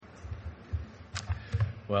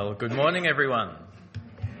Well, good morning, everyone.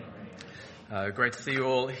 Great to see you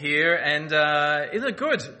all here. And isn't it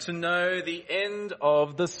good to know the end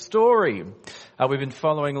of the story? We've been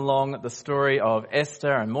following along the story of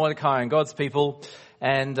Esther and Mordecai and God's people.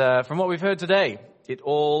 And from what we've heard today, it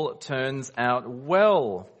all turns out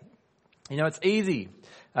well. You know, it's easy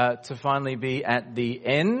to finally be at the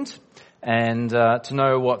end and to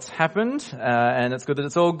know what's happened. And it's good that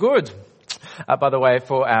it's all good. By the way,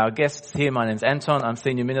 for our guests here, my name's Anton. I'm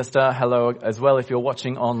Senior Minister. Hello as well if you're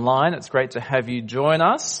watching online. It's great to have you join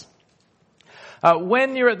us.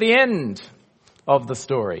 When you're at the end of the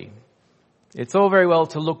story, it's all very well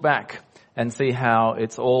to look back and see how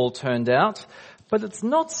it's all turned out, but it's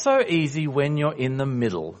not so easy when you're in the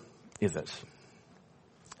middle, is it?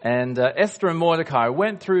 And Esther and Mordecai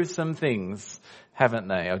went through some things, haven't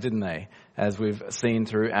they, or didn't they, as we've seen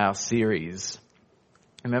through our series.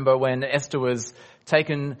 Remember when Esther was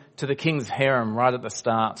taken to the king's harem right at the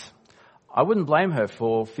start? I wouldn't blame her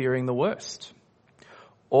for fearing the worst.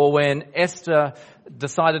 Or when Esther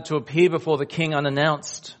decided to appear before the king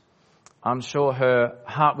unannounced, I'm sure her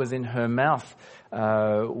heart was in her mouth,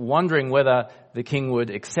 wondering whether the king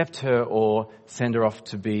would accept her or send her off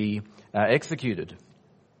to be executed.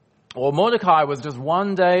 Or Mordecai was just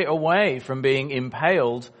one day away from being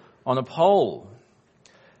impaled on a pole.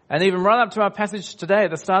 And even right up to our passage today,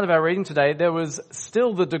 at the start of our reading today, there was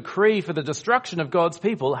still the decree for the destruction of God's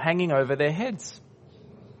people hanging over their heads.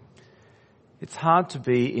 It's hard to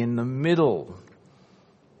be in the middle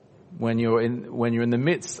when you're in the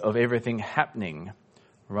midst of everything happening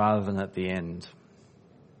rather than at the end.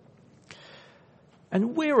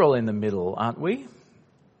 And we're all in the middle, aren't we?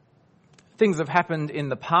 Things have happened in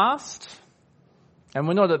the past, and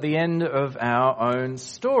we're not at the end of our own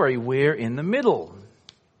story. We're in the middle.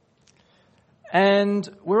 And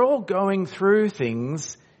we're all going through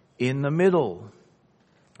things in the middle.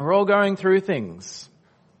 We're all going through things.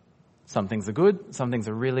 Some things are good, some things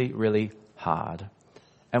are really, really hard.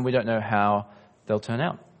 And we don't know how they'll turn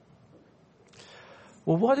out.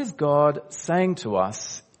 Well, what is God saying to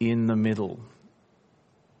us in the middle?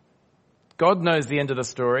 God knows the end of the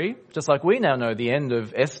story, just like we now know the end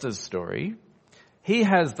of Esther's story. He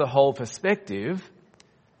has the whole perspective.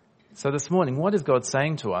 So this morning, what is God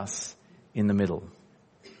saying to us in the middle?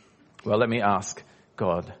 Well, let me ask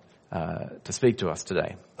God to speak to us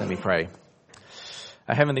today. Let me pray.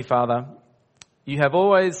 Our Heavenly Father, you have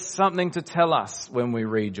always something to tell us when we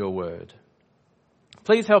read your word.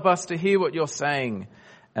 Please help us to hear what you're saying,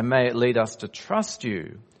 and may it lead us to trust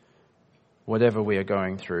you, whatever we are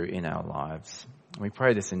going through in our lives. We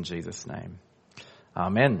pray this in Jesus' name.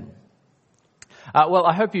 Amen. Well,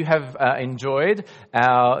 I hope you have enjoyed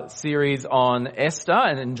our series on Esther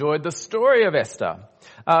and enjoyed the story of Esther.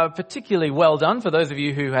 Particularly well done for those of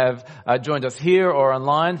you who have joined us here or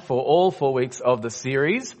online for all 4 weeks of the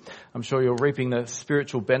series. I'm sure you're reaping the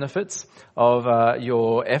spiritual benefits of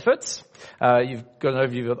your efforts. You've got an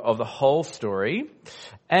overview of the whole story.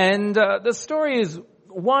 And the story is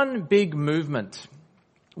one big movement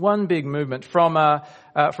from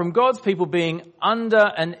God's people being under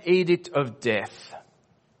an edict of death.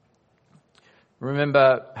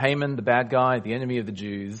 Remember, Haman, the bad guy, the enemy of the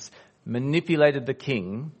Jews, manipulated the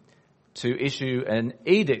king to issue an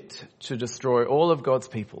edict to destroy all of God's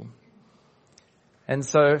people. And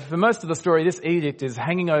so for most of the story, this edict is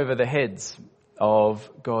hanging over the heads of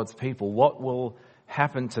God's people. What will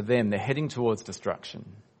happen to them? They're heading towards destruction.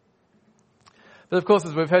 But of course,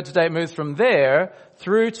 as we've heard today, it moves from there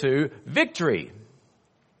through to victory.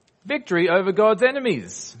 Victory over God's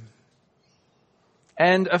enemies.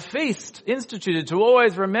 And a feast instituted to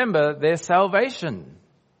always remember their salvation.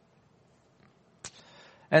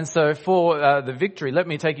 And so for the victory, let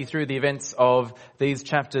me take you through the events of these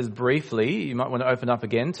chapters briefly. You might want to open up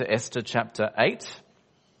again to Esther chapter 8.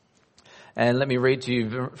 And let me read to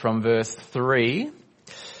you from verse 3.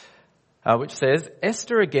 Which says,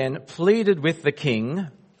 Esther again pleaded with the king,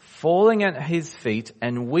 falling at his feet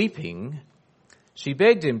and weeping. She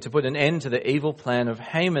begged him to put an end to the evil plan of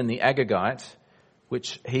Haman the Agagite,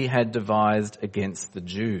 which he had devised against the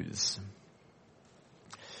Jews.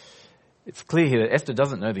 It's clear here that Esther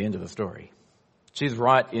doesn't know the end of the story. She's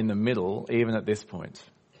right in the middle, even at this point.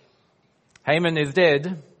 Haman is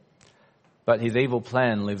dead, but his evil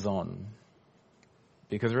plan lives on.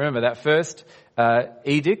 Because remember, that first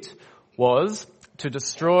edict was to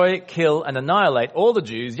destroy, kill, and annihilate all the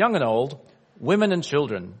Jews, young and old, women and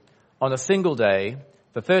children, on a single day,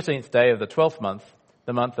 the 13th day of the 12th month,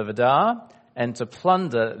 the month of Adar, and to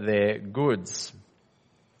plunder their goods.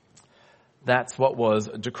 That's what was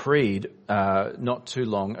decreed not too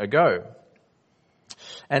long ago.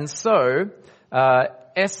 And so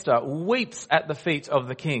Esther weeps at the feet of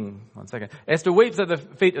the king. One second. Esther weeps at the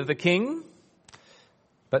feet of the king,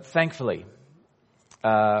 but thankfully,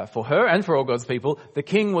 for her and for all God's people, the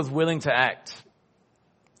king was willing to act.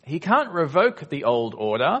 He can't revoke the old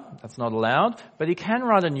order, that's not allowed, but he can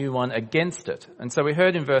write a new one against it. And so we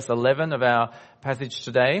heard in verse 11 of our passage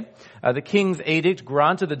today, the king's edict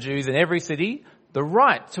granted the Jews in every city the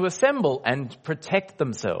right to assemble and protect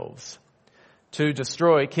themselves, to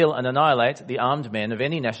destroy, kill and annihilate the armed men of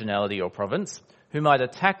any nationality or province who might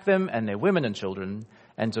attack them and their women and children,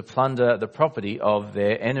 and to plunder the property of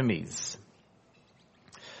their enemies.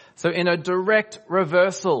 So in a direct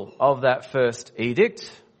reversal of that first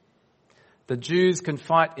edict, the Jews can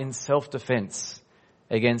fight in self-defense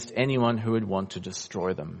against anyone who would want to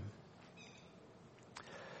destroy them.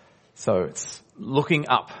 So it's looking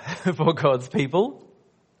up for God's people.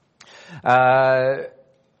 The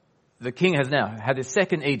king has now had his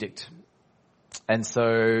second edict, and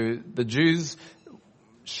so the Jews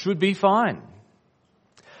should be fine.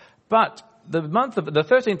 But the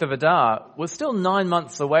 13th of Adar was still 9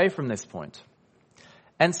 months away from this point.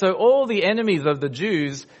 And so all the enemies of the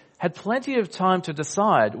Jews had plenty of time to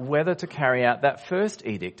decide whether to carry out that first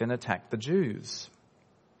edict and attack the Jews.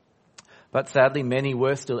 But sadly, many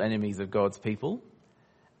were still enemies of God's people,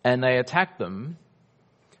 and they attacked them.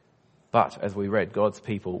 But, as we read, God's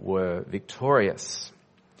people were victorious.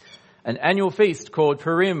 An annual feast called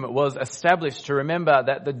Purim was established to remember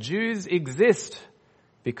that the Jews exist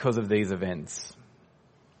because of these events.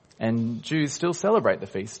 And Jews still celebrate the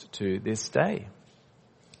feast to this day.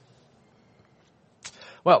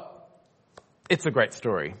 Well, it's a great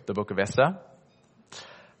story, the book of Esther.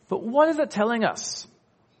 But what is it telling us?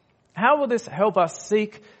 How will this help us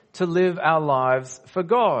seek to live our lives for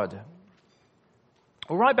God?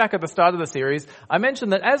 Well, right back at the start of the series, I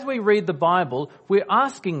mentioned that as we read the Bible, we're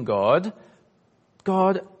asking God,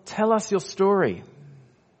 tell us your story.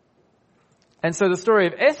 And so the story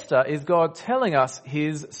of Esther is God telling us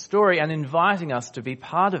his story and inviting us to be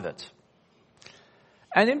part of it.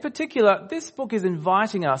 And in particular, this book is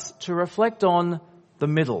inviting us to reflect on the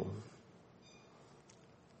middle.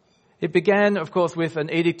 It began, of course, with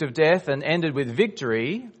an edict of death and ended with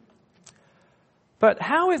victory. But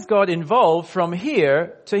how is God involved from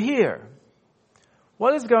here to here?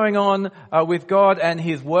 What is going on with God and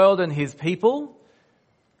his world and his people?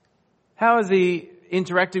 How is he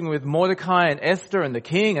interacting with Mordecai and Esther and the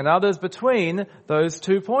king and others between those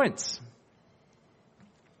 2 points?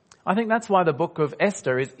 I think that's why the book of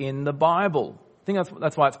Esther is in the Bible. I think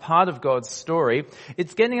that's why it's part of God's story.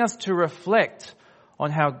 It's getting us to reflect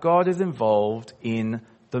on how God is involved in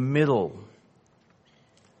the middle.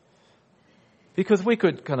 Because we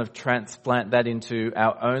could kind of transplant that into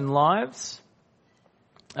our own lives.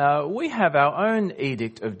 We have our own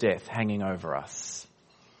edict of death hanging over us.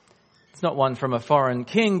 It's not one from a foreign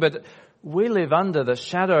king, but we live under the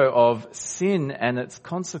shadow of sin and its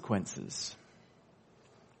consequences.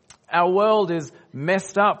 Our world is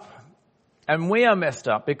messed up, and we are messed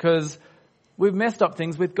up because we've messed up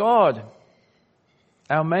things with God,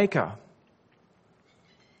 our Maker.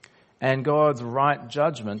 And God's right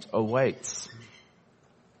judgment awaits.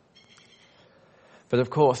 But of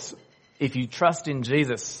course, if you trust in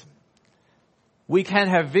Jesus, we can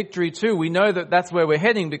have victory too. We know that that's where we're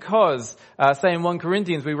heading because, say in 1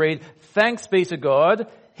 Corinthians, we read, "Thanks be to God,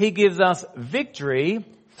 he gives us victory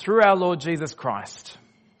through our Lord Jesus Christ."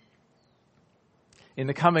 In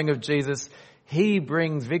the coming of Jesus, he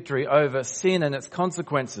brings victory over sin and its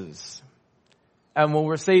consequences. And we'll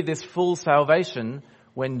receive this full salvation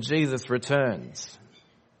when Jesus returns.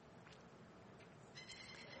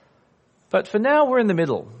 But for now, we're in the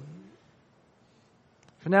middle.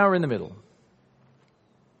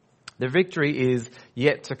 The victory is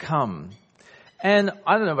yet to come. And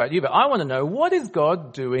I don't know about you, but I want to know, what is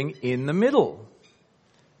God doing in the middle?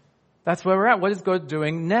 That's where we're at. What is God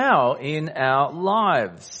doing now in our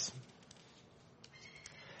lives?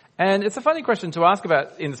 And it's a funny question to ask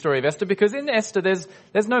about in the story of Esther, because in Esther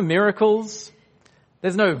there's no miracles,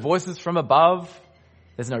 there's no voices from above,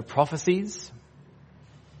 there's no prophecies.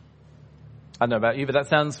 I don't know about you, but that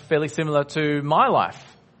sounds fairly similar to my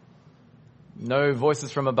life. No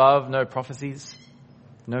voices from above, no prophecies,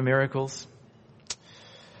 no miracles.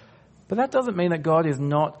 But that doesn't mean that God is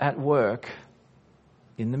not at work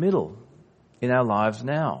in the middle, in our lives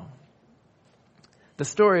now. The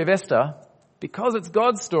story of Esther, because it's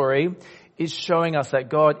God's story, is showing us that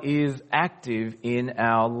God is active in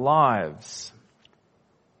our lives.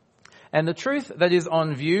 And the truth that is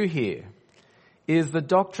on view here is the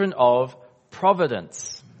doctrine of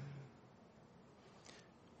providence.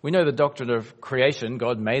 We know the doctrine of creation.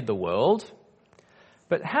 God made the world.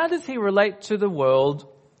 But how does he relate to the world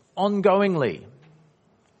ongoingly?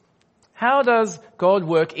 How does God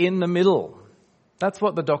work in the middle? That's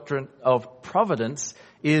what the doctrine of providence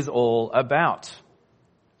is all about.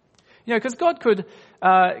 You know, because God could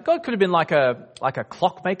have been like a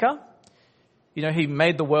clockmaker. You know, he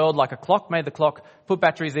made the world like a clock, made the clock, put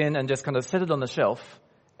batteries in and just kind of set it on the shelf,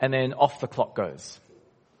 and then off the clock goes.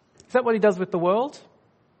 Is that what he does with the world?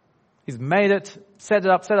 He's made it, set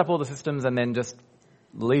up all the systems, and then just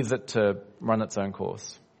leaves it to run its own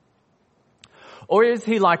course. Or is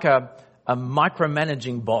he like a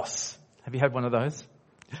micromanaging boss? Have you had one of those?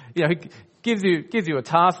 You know, he gives you a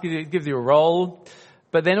task, gives you a role,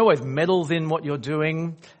 but then always meddles in what you're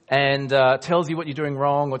doing and tells you what you're doing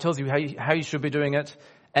wrong, or tells you how you should be doing it,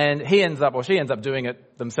 and she ends up doing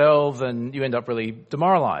it themselves, and you end up really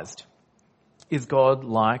demoralized. Is God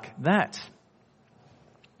like that?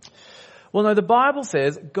 Well, no, the Bible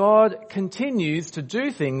says God continues to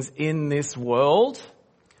do things in this world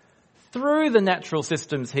through the natural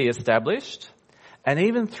systems he established, and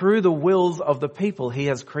even through the wills of the people he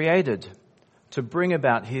has created to bring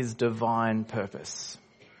about his divine purpose.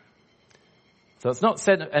 So it's not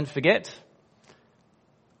set and forget,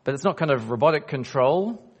 but it's not kind of robotic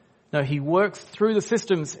control. No, he works through the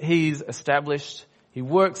systems he's established. He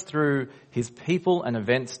works through his people and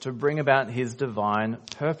events to bring about his divine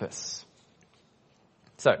purpose.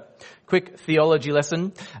 So, quick theology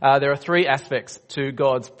lesson. There are three aspects to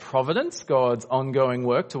God's providence, God's ongoing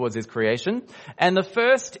work towards his creation. And the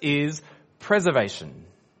first is preservation.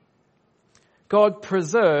 God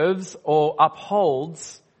preserves or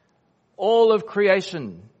upholds all of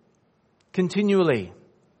creation continually.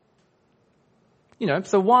 You know,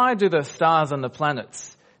 so why do the stars and the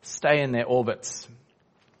planets stay in their orbits?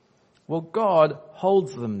 Well, God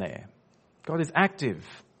holds them there. God is active.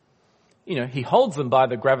 You know, he holds them by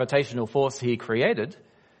the gravitational force he created,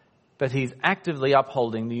 but he's actively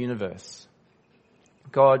upholding the universe.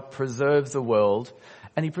 God preserves the world,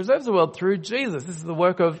 and he preserves the world through Jesus. This is the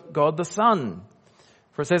work of God the Son.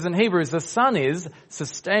 For it says in Hebrews, the Son is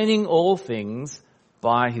sustaining all things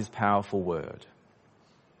by his powerful word.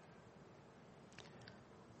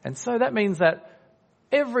 And so that means that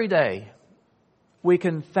every day we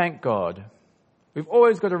can thank God. We've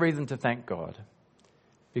always got a reason to thank God,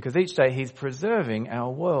 because each day he's preserving our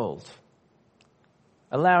world,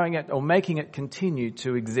 allowing it or making it continue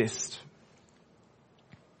to exist.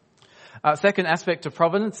 Second aspect of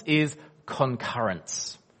providence is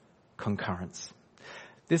concurrence. Concurrence.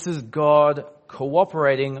 This is God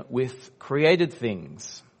cooperating with created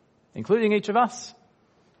things, including each of us,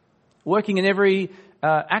 working in every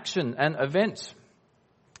action and event.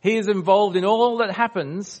 He is involved in all that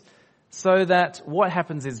happens so that what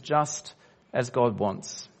happens is just as God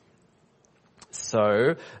wants.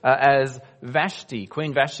 So, as Vashti,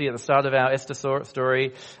 Queen Vashti at the start of our Esther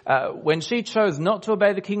story, when she chose not to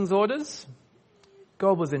obey the king's orders,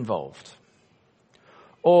 God was involved.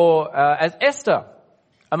 Or as Esther,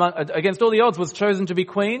 against all the odds, was chosen to be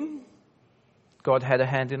queen, God had a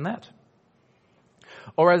hand in that.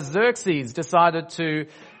 Or as Xerxes decided to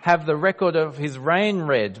have the record of his reign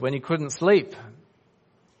read when he couldn't sleep,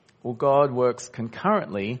 well, God works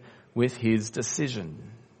concurrently with his decision.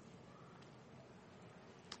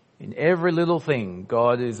 In every little thing,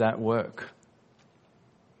 God is at work.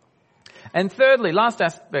 And thirdly, last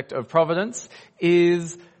aspect of providence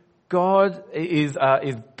is God is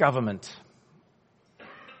government.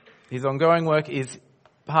 His ongoing work is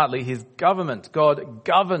partly his government. God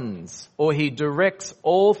governs, or he directs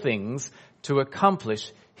all things to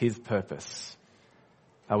accomplish his purpose.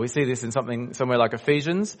 We see this in somewhere like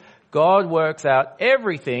Ephesians. God works out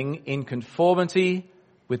everything in conformity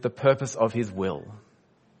with the purpose of his will.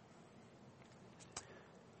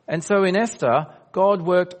 And so in Esther, God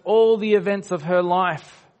worked all the events of her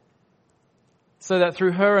life so that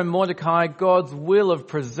through her and Mordecai, God's will of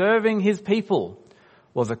preserving his people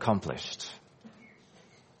was accomplished.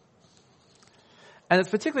 And it's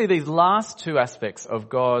particularly these last two aspects of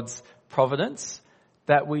God's providence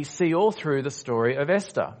that we see all through the story of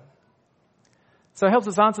Esther. So it helps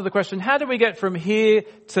us answer the question, how do we get from here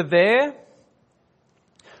to there?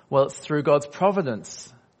 Well, it's through God's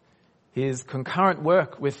providence, his concurrent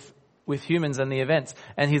work with humans and the events,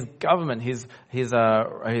 and his government, his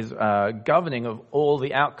governing of all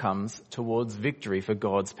the outcomes towards victory for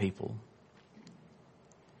God's people.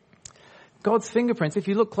 God's fingerprints, if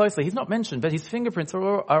you look closely, he's not mentioned, but his fingerprints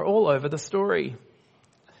are all over the story.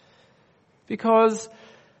 Because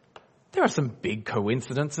there are some big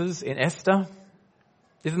coincidences in Esther,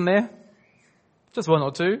 isn't there? Just one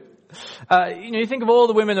or two. You think of all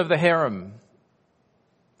the women of the harem.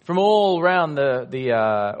 from all around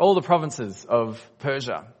all the provinces of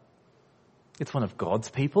Persia. It's one of God's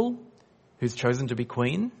people who's chosen to be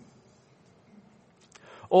queen.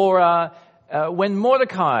 Or when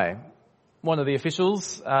Mordecai, one of the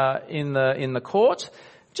officials in the court,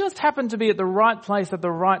 just happened to be at the right place at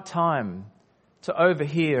the right time to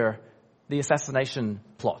overhear the assassination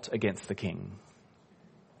plot against the king.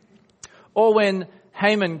 Or when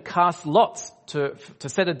Haman cast lots to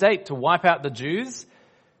set a date to wipe out the Jews,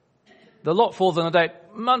 the lot falls on a date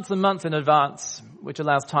months and months in advance, which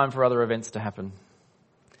allows time for other events to happen.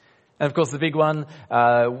 And of course the big one,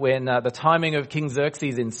 when the timing of King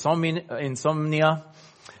Xerxes' insomnia,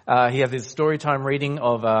 he has his storytime reading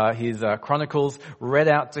of his chronicles read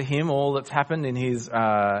out to him, all that's happened in his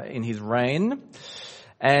reign.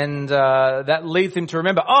 And that leads him to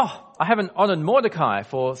remember, I haven't honored Mordecai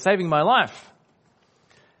for saving my life.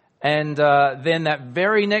 And then that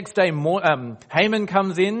very next day, Haman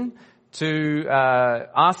comes in to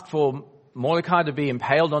ask for Mordecai to be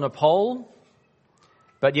impaled on a pole.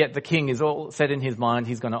 But yet the king is all set in his mind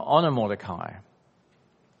he's going to honor Mordecai.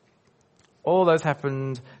 All those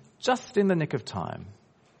happened just in the nick of time.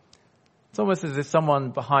 It's almost as if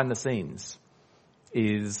someone behind the scenes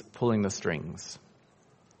is pulling the strings.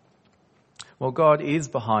 Well, God is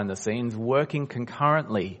behind the scenes, working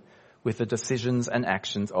concurrently with the decisions and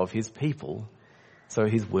actions of his people, so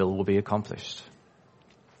his will be accomplished.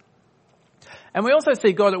 And we also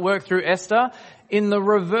see God at work through Esther in the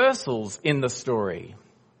reversals in the story.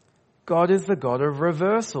 God is the God of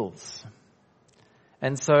reversals.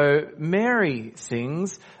 And so Mary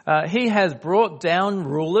sings, he has brought down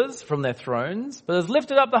rulers from their thrones, but has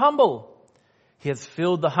lifted up the humble. He has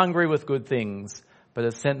filled the hungry with good things, but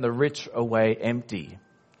has sent the rich away empty.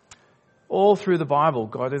 All through the Bible,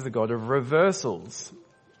 God is a God of reversals.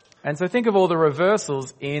 And so think of all the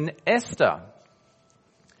reversals in Esther.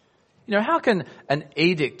 You know, how can an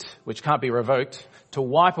edict, which can't be revoked, to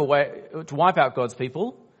wipe out God's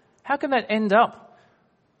people, how can that end up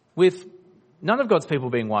with none of God's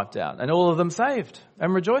people being wiped out and all of them saved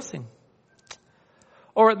and rejoicing?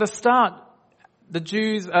 Or at the start, the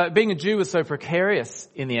Jews, being a Jew was so precarious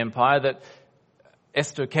in the empire that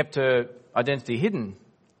Esther kept her identity hidden.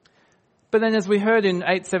 But then as we heard in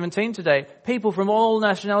 8:17 today, people from all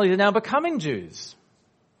nationalities are now becoming Jews.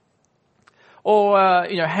 Or,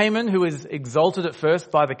 Haman, who is exalted at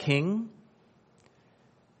first by the king,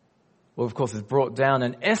 well, of course, is brought down,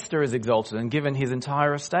 and Esther is exalted and given his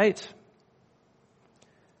entire estate.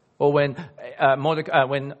 Or when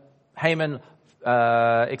Haman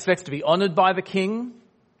expects to be honored by the king,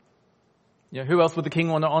 who else would the king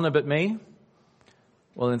want to honor but me?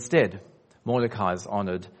 Well, instead, Mordecai is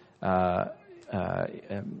honored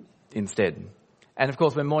instead. And of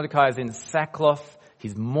course, when Mordecai is in sackcloth,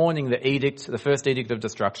 he's mourning the first edict of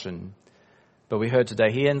destruction. But we heard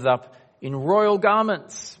today he ends up in royal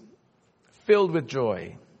garments, filled with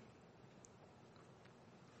joy.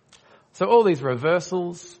 So all these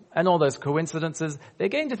reversals and all those coincidences, they're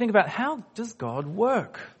getting to think about, how does God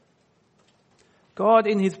work? God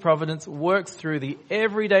in his providence works through the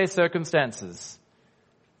everyday circumstances,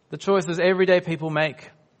 the choices everyday people make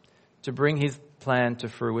to bring his plan to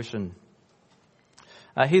fruition.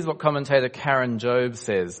 Here's what commentator Karen Jobe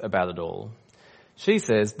says about it all. She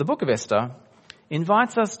says, the book of Esther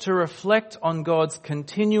invites us to reflect on God's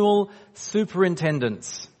continual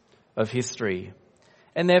superintendence of history,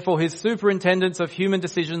 and therefore his superintendence of human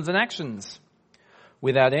decisions and actions.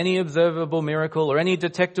 Without any observable miracle or any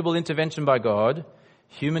detectable intervention by God,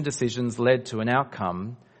 human decisions led to an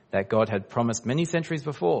outcome that God had promised many centuries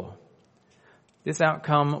before. This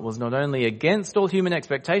outcome was not only against all human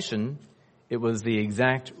expectation, it was the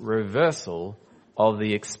exact reversal of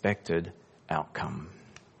the expected outcome.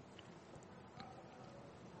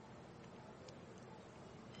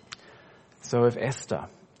 So if Esther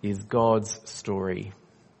is God's story,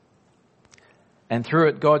 and through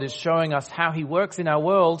it God is showing us how he works in our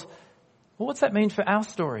world, well, what's that mean for our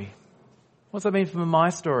story? What's that mean for my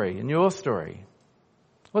story and your story?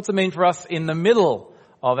 What's it mean for us in the middle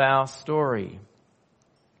of our story?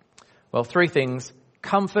 Well, three things: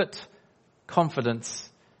 comfort, confidence,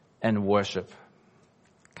 and worship.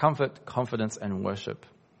 Comfort, confidence, and worship.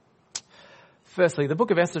 Firstly, the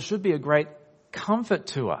book of Esther should be a great comfort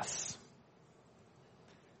to us,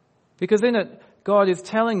 because in it, God is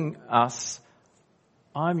telling us,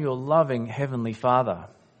 I'm your loving Heavenly Father.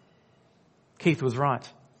 Keith was right.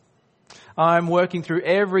 I'm working through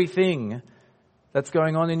everything that's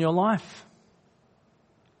going on in your life.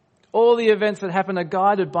 All the events that happen are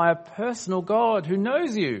guided by a personal God who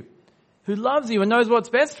knows you, who loves you and knows what's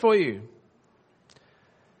best for you.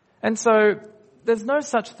 And so there's no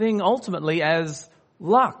such thing ultimately as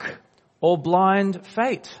luck or blind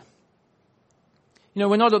fate. You know,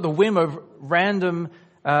 we're not at the whim of random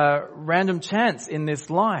chance in this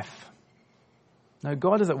life. No,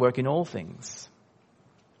 God is at work in all things.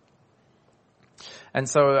 And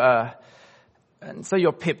so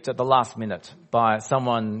you're pipped at the last minute by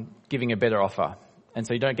someone giving a better offer. And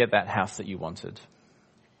so you don't get that house that you wanted.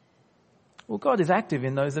 Well, God is active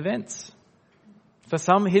in those events. For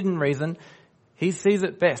some hidden reason, he sees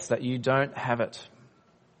it best that you don't have it.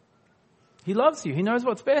 He loves you. He knows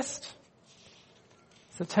what's best.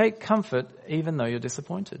 So take comfort even though you're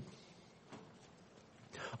disappointed.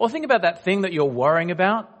 Or think about that thing that you're worrying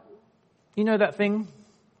about. You know that thing?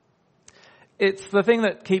 It's the thing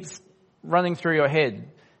that keeps running through your head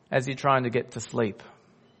as you're trying to get to sleep.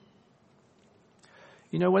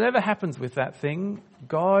 You know, whatever happens with that thing,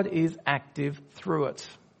 God is active through it.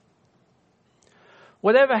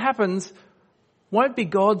 Whatever happens won't be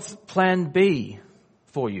God's plan B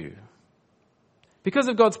for you. Because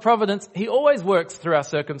of God's providence, he always works through our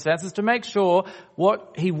circumstances to make sure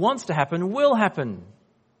what he wants to happen will happen.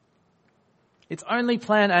 It's only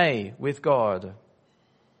plan A with God.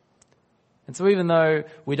 And so even though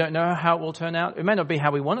we don't know how it will turn out, it may not be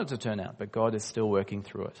how we want it to turn out, but God is still working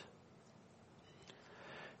through it.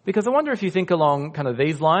 Because I wonder if you think along kind of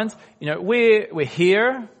these lines, you know, we're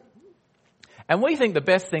here and we think the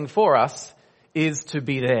best thing for us is to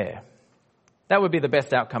be there. That would be the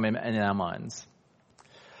best outcome in our minds.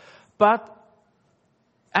 But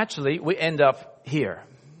actually we end up here.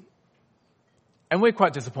 And we're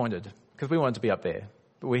quite disappointed because we wanted to be up there,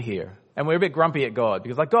 but we're here. And we're a bit grumpy at God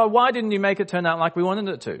because like, God, why didn't you make it turn out like we wanted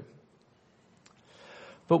it to?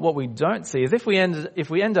 But what we don't see is if we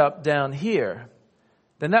end up down here,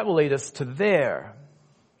 then that will lead us to there.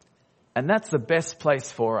 And that's the best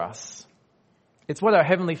place for us. It's what our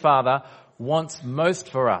Heavenly Father wants most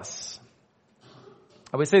for us.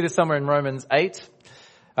 We see this somewhere in Romans 8,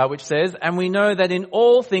 which says, and we know that in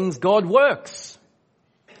all things God works.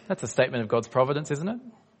 That's a statement of God's providence, isn't it?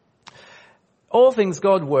 All things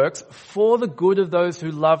God works for the good of those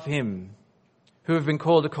who love him, who have been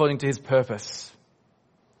called according to his purpose.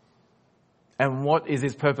 And what is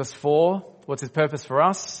his purpose for? What's his purpose for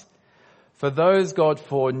us? For those God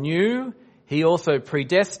foreknew, he also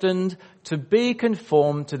predestined to be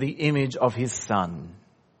conformed to the image of his Son.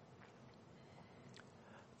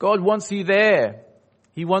 God wants you there.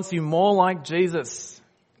 He wants you more like Jesus.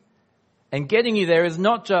 And getting you there is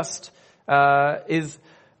not just, is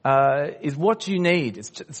what you need.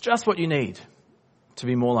 It's just what you need to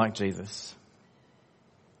be more like Jesus.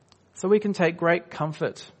 So we can take great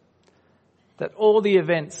comfort that all the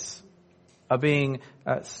events are being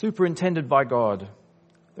superintended by God,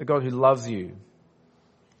 the God who loves you.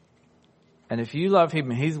 And if you love him,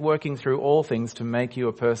 he's working through all things to make you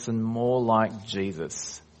a person more like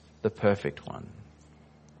Jesus, the perfect one.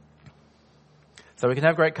 So we can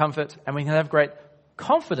have great comfort and we can have great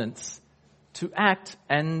confidence to act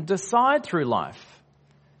and decide through life.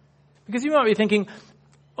 Because you might be thinking,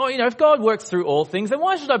 oh, you know, if God works through all things, then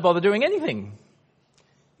why should I bother doing anything?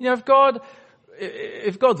 You know,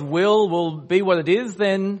 if God's will be what it is,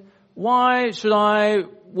 then why should I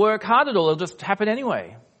work hard at all? It'll just happen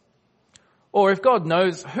anyway. Or if God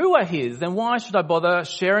knows who are his, then why should I bother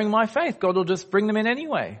sharing my faith? God will just bring them in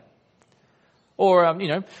anyway. Or,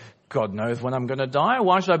 God knows when I'm going to die.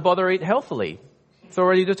 Why should I bother eat healthily? It's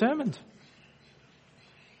already determined.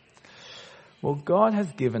 Well, God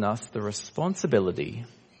has given us the responsibility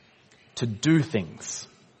to do things,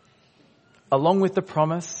 along with the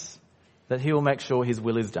promise that he will make sure his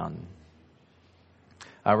will is done.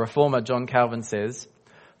 Our reformer John Calvin says,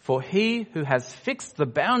 for he who has fixed the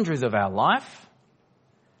boundaries of our life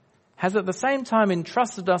has at the same time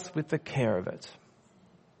entrusted us with the care of it.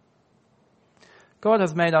 God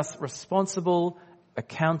has made us responsible,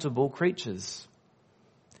 accountable creatures.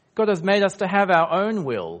 God has made us to have our own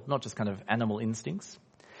will, not just kind of animal instincts.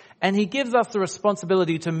 And he gives us the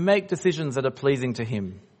responsibility to make decisions that are pleasing to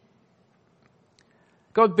him.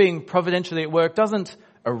 God being providentially at work doesn't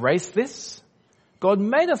erase this. God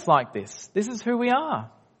made us like this. This is who we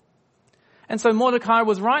are. And so Mordecai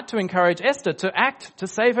was right to encourage Esther to act to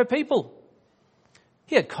save her people.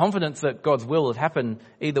 He had confidence that God's will would happen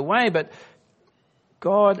either way, but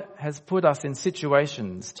God has put us in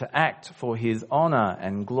situations to act for his honor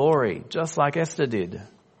and glory, just like Esther did.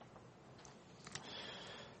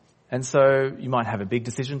 And so you might have a big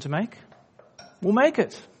decision to make. We'll make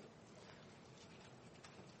it.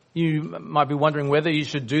 You might be wondering whether you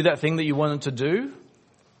should do that thing that you wanted to do.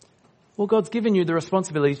 Well, God's given you the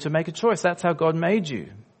responsibility to make a choice. That's how God made you.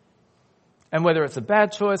 And whether it's a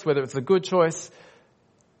bad choice, whether it's a good choice,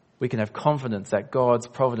 we can have confidence that God's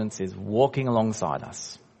providence is walking alongside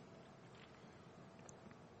us.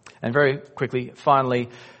 And very quickly, finally,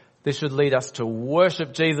 this should lead us to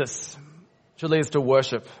worship Jesus. It should lead us to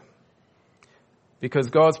worship. Because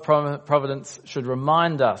God's providence should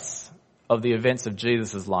remind us of the events of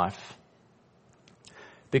Jesus' life.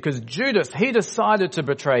 Because Judas, he decided to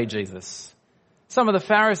betray Jesus. Some of the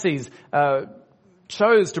Pharisees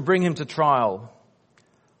chose to bring him to trial.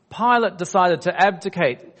 Pilate decided to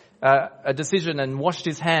abdicate a decision and washed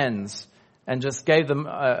his hands and just gave them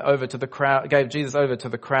over to the crowd, gave Jesus over to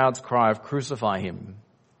the crowd's cry of crucify him.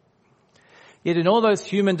 Yet in all those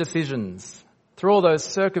human decisions, through all those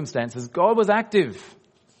circumstances, God was active.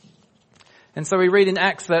 And so we read in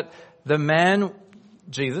Acts that the man,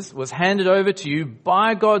 Jesus, was handed over to you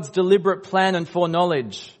by God's deliberate plan and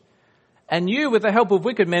foreknowledge. And you, with the help of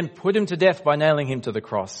wicked men, put him to death by nailing him to the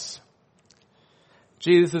cross.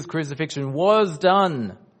 Jesus' crucifixion was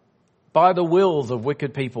done by the wills of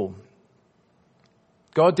wicked people.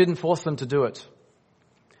 God didn't force them to do it.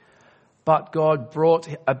 But God brought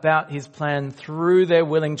about his plan through their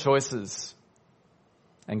willing choices.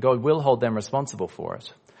 And God will hold them responsible for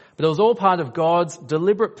it. But it was all part of God's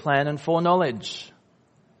deliberate plan and foreknowledge.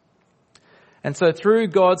 And so through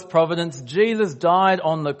God's providence, Jesus died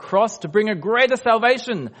on the cross to bring a greater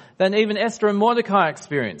salvation than even Esther and Mordecai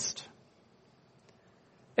experienced.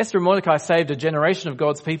 Esther and Mordecai saved a generation of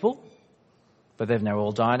God's people, but they've now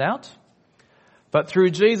all died out. But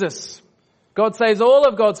through Jesus, God saves all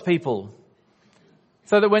of God's people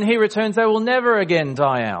so that when he returns, they will never again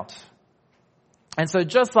die out. And so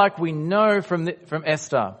just like we know from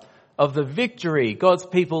Esther of the victory God's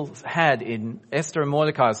people had in Esther and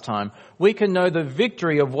Mordecai's time, we can know the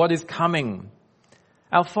victory of what is coming.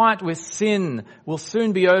 Our fight with sin will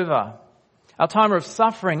soon be over. Our time of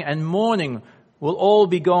suffering and mourning will all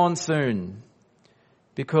be gone soon,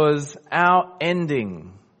 because our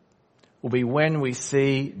ending will be when we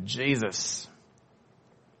see Jesus.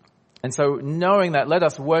 And so knowing that, let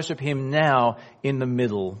us worship him now in the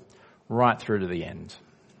middle, right through to the end.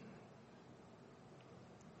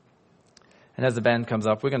 And as the band comes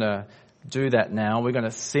up, we're going to do that now. We're going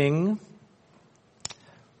to sing,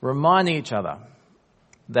 reminding each other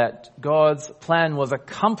that God's plan was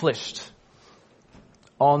accomplished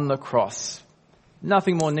on the cross.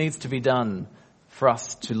 Nothing more needs to be done for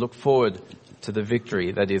us to look forward to the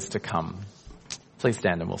victory that is to come. Please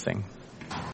stand and we'll sing.